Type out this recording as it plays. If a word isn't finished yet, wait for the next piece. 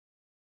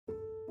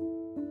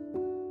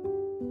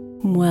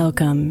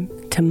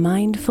Welcome to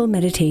Mindful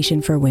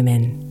Meditation for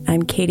Women.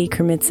 I'm Katie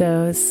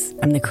Kermitzos.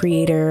 I'm the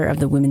creator of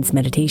the Women's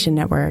Meditation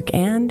Network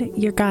and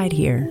your guide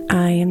here.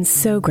 I am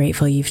so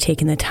grateful you've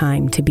taken the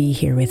time to be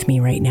here with me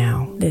right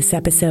now. This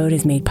episode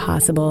is made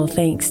possible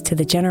thanks to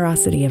the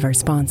generosity of our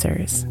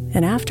sponsors.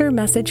 And after a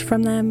message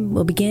from them,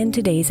 we'll begin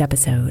today's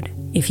episode.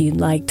 If you'd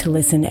like to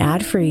listen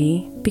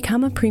ad-free,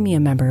 become a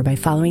premium member by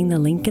following the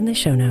link in the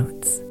show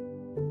notes.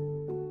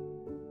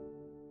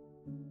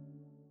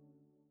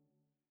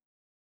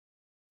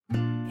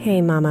 Hey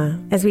Mama,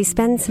 as we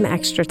spend some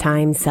extra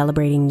time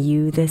celebrating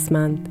you this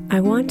month, I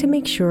want to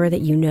make sure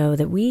that you know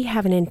that we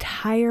have an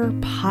entire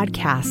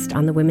podcast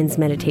on the Women's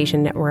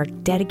Meditation Network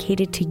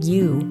dedicated to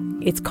you.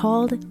 It's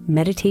called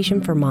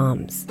Meditation for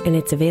Moms, and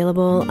it's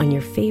available on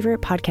your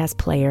favorite podcast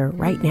player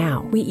right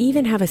now. We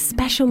even have a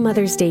special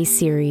Mother's Day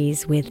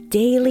series with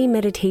daily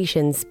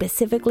meditations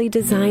specifically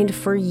designed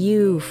for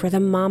you, for the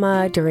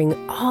mama during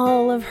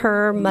all of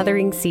her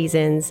mothering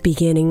seasons,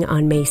 beginning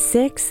on May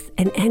 6th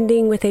and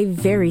ending with a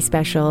very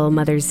special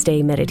Mother's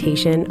Day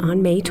meditation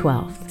on May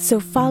 12th.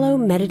 So follow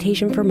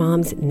Meditation for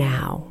Moms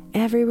now,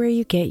 everywhere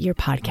you get your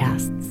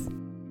podcasts.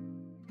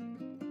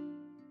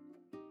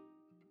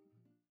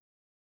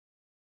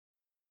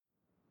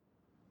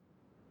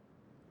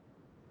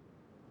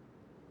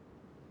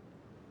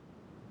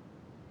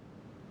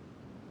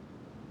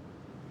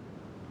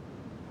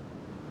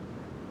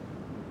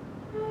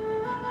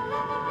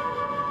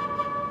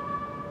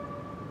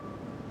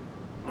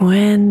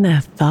 When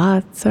the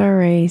thoughts are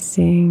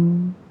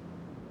racing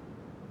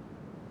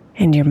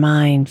and your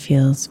mind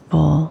feels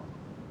full,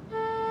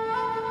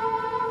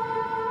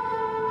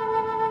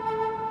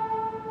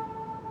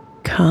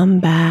 come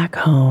back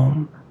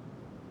home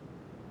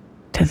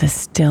to the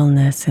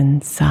stillness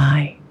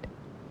inside.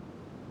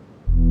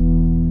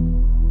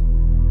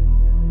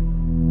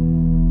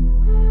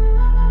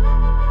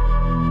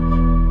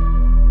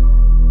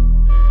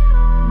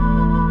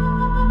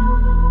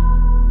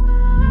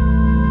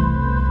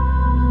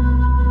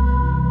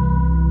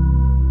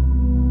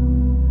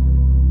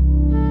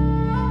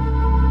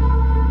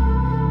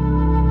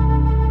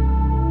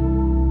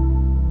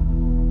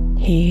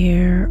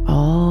 Hear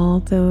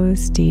all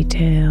those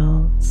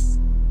details,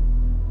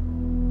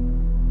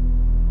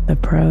 the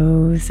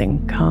pros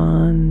and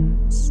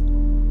cons,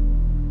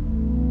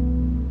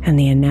 and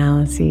the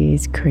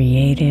analyses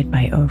created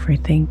by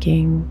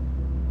overthinking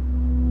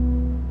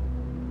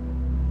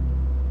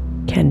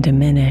can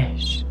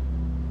diminish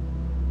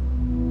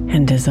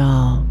and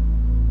dissolve,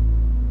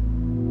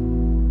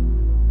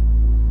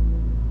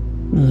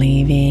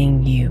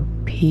 leaving you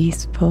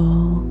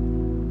peaceful,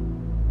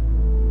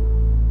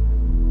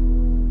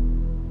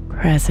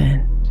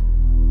 present,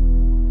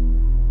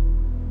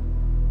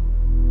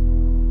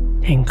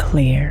 and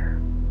clear.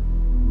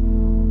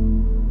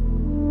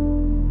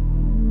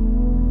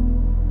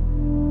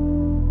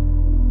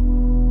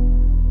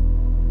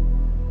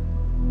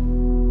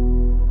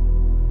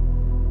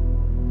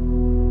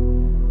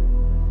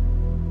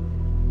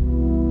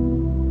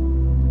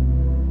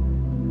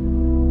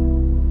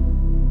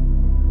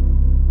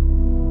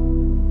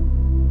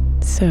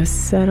 So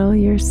settle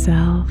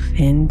yourself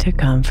into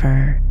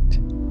comfort,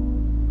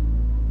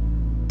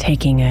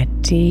 taking a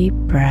deep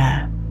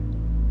breath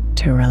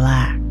to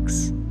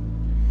relax.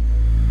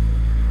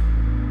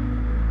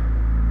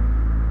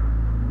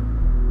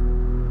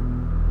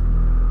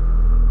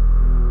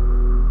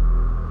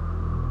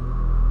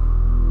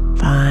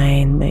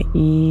 Find the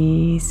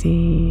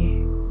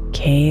easy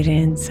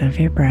cadence of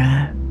your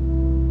breath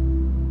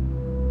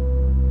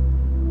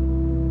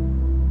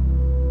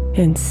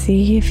and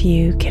see if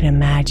you can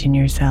imagine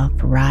yourself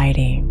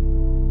riding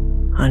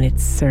on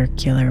its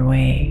circular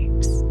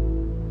waves.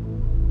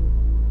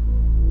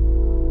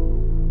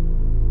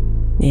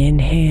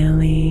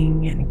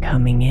 Inhaling and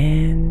coming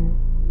in,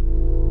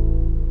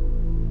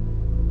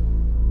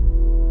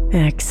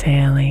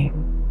 exhaling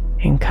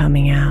and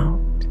coming out,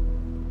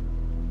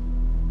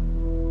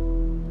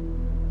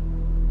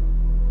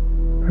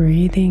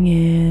 breathing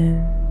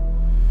in,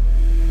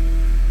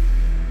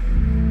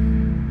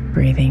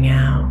 breathing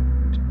out.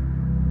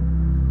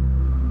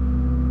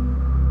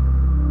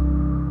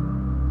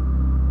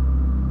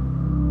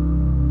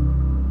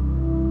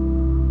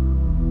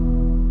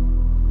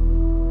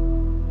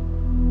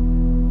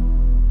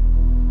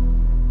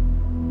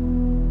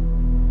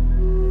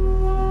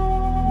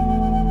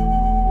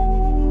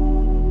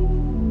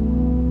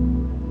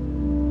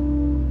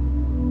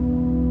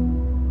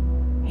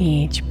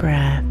 Each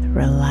breath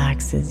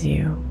relaxes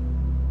you.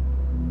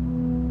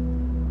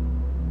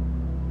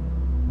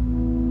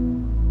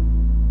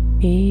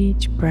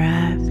 Each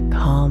breath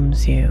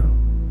calms you.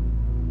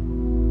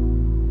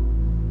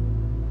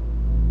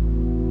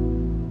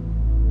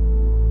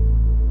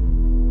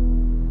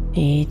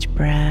 Each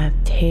breath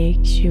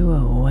takes you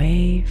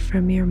away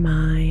from your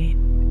mind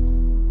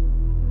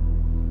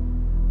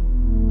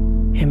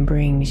and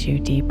brings you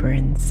deeper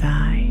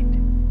inside.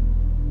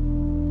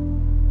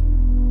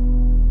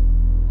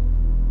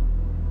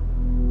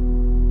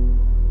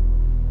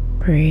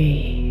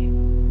 Breathe.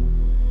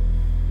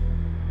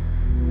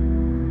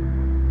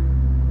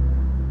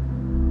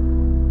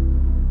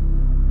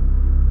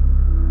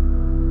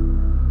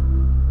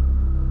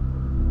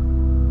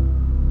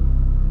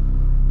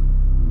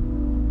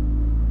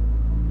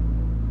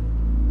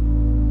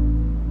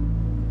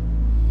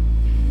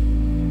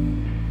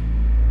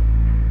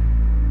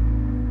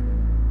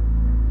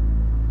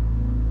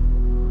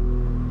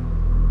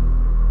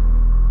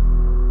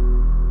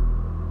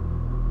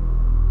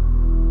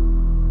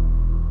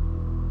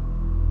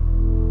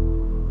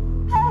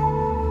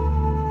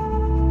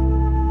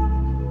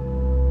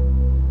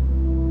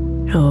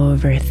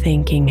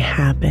 Overthinking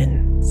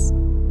happens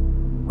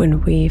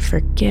when we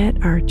forget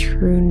our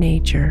true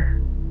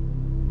nature,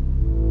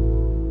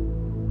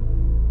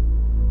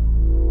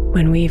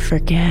 when we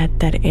forget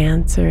that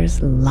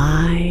answers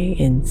lie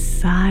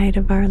inside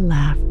of our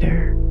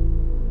laughter,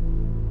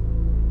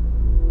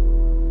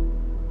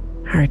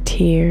 our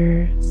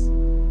tears,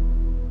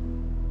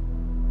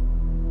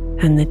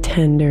 and the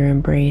tender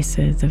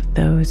embraces of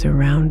those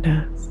around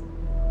us.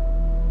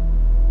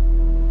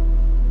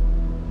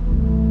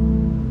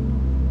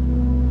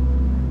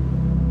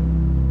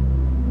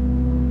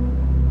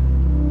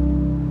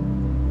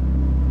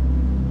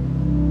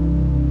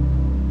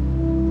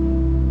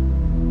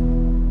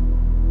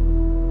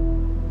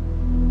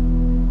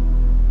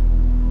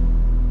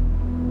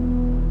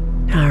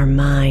 Our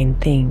mind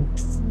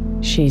thinks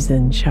she's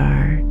in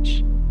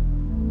charge,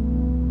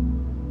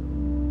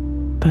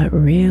 but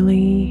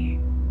really,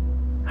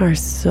 our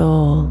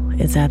soul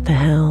is at the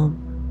helm,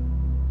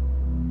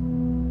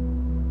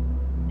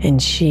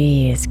 and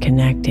she is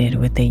connected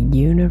with the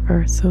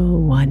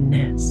universal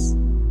oneness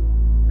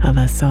of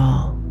us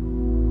all.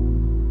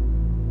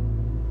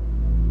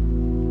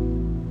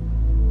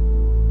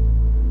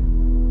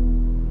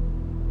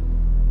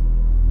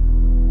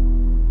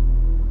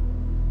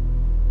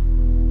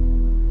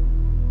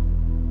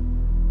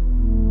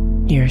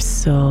 Your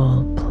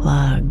soul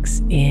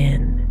plugs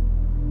in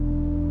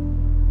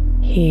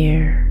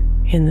here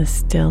in the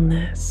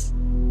stillness,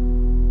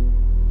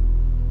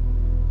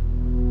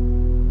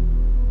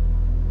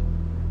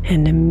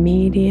 and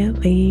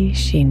immediately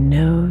she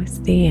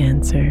knows the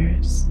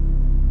answers.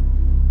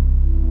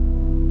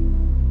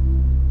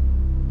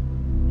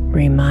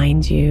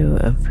 Reminds you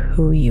of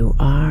who you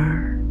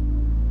are,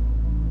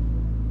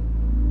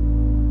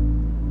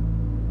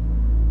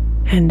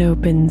 and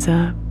opens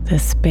up the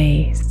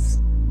space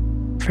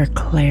for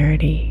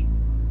clarity.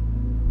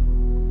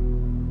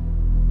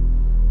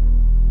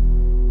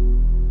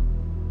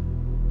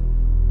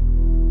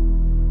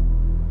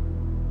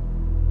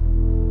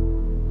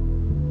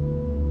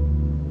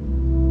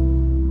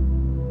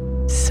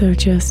 So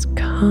just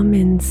come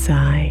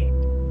inside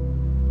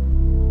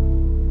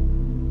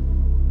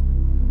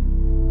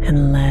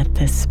and let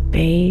the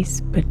space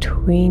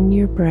between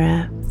your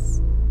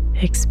breaths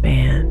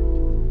expand.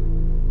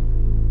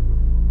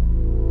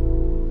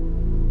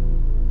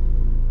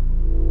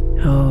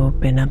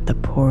 Open up the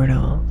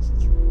portals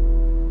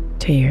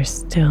to your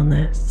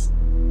stillness.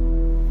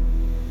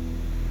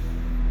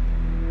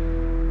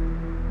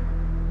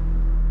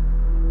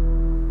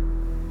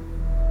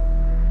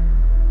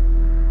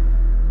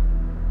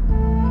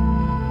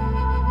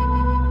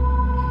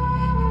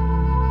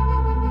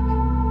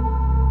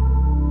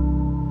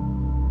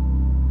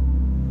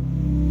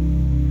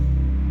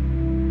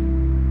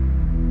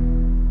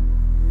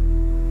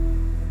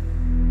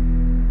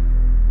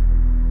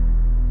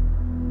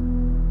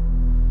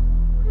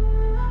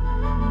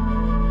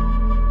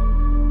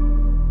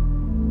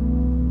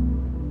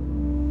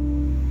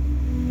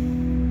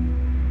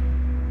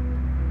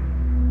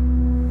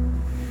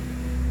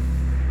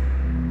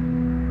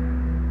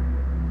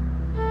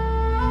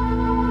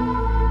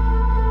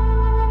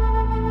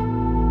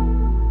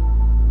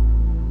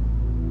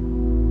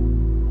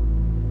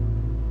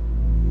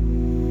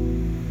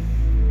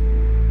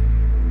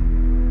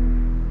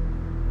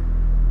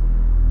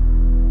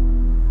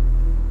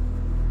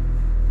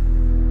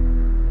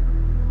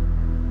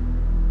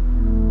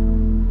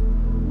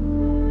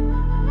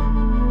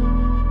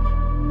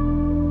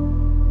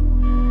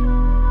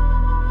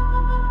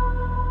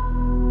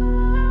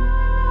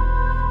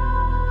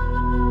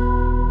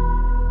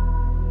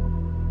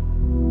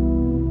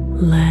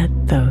 Let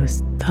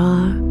those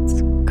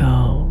thoughts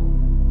go,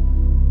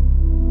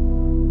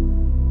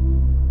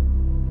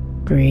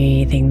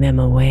 breathing them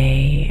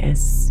away as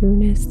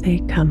soon as they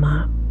come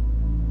up,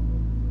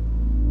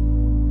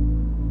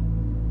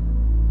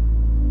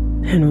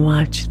 and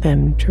watch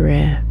them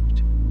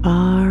drift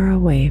far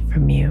away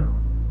from you,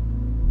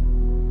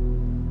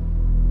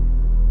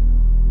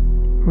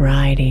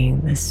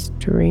 riding the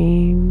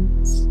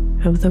streams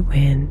of the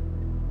wind.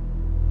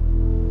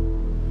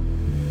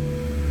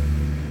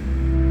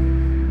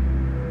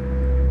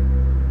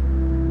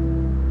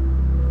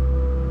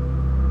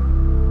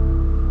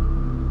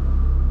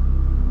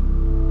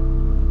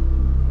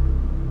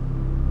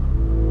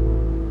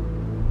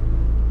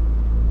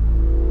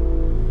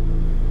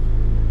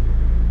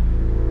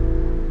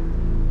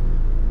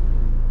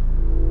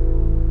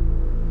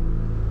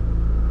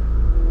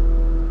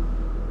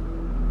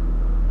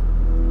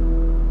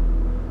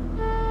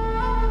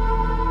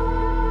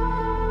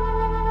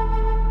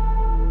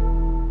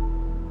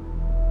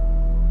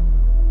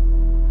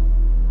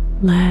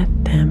 Let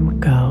them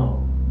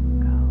go.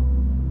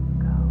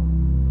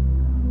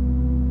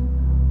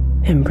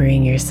 And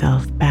bring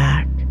yourself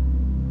back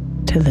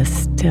to the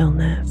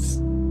stillness.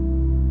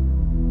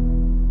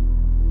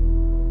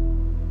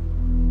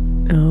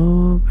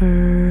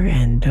 Over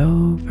and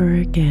over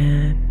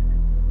again.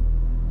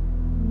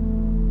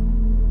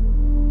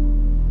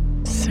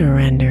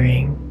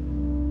 Surrendering.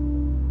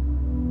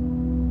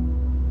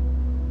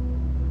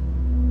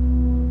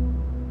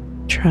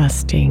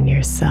 trusting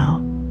yourself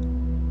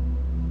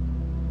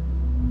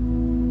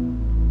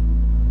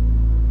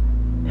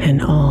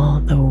and all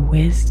the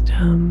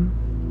wisdom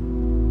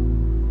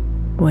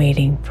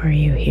waiting for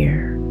you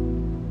here.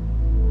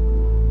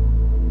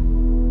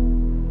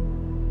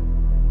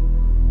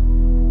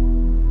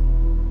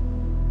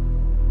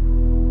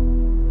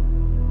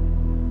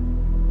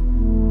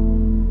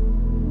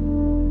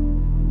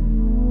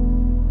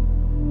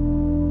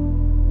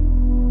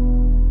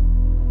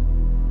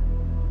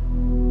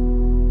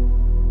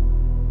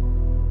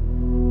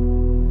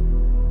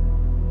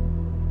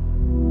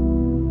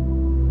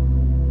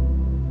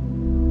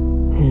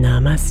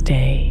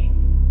 Namaste,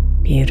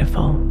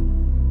 beautiful.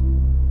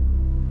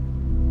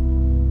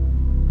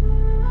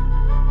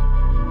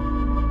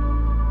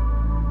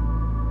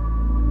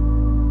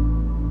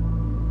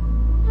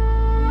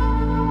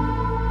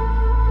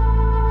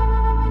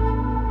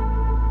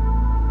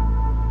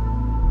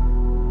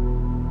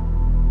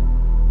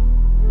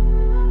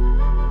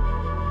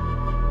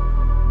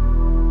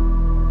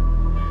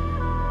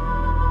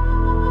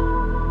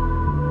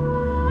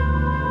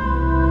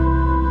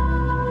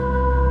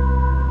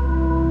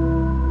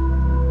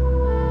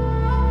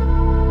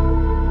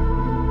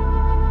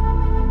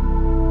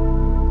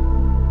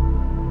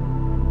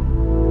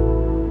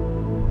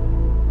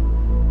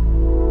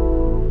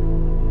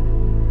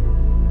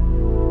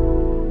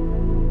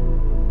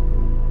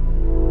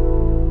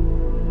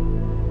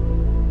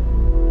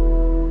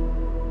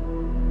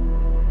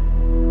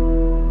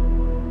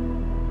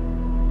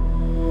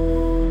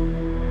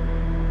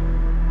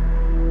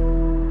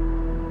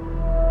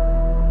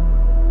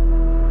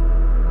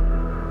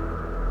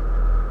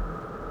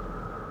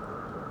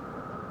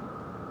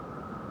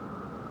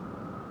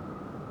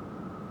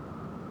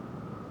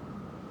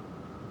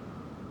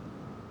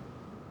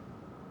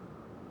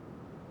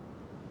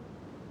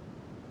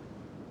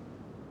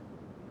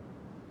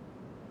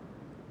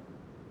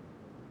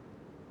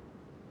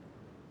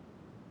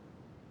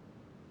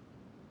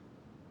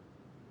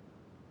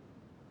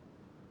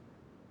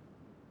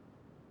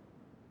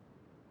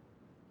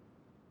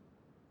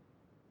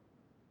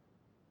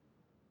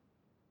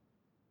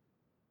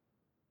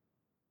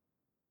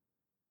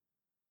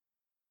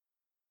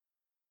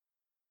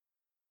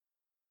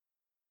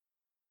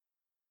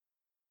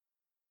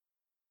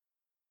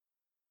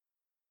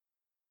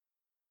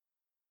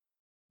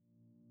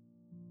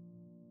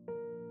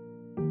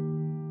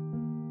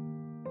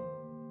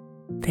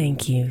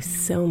 Thank you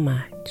so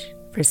much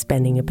for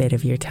spending a bit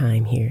of your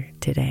time here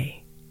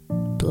today.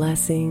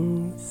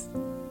 Blessings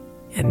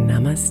and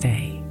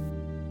namaste.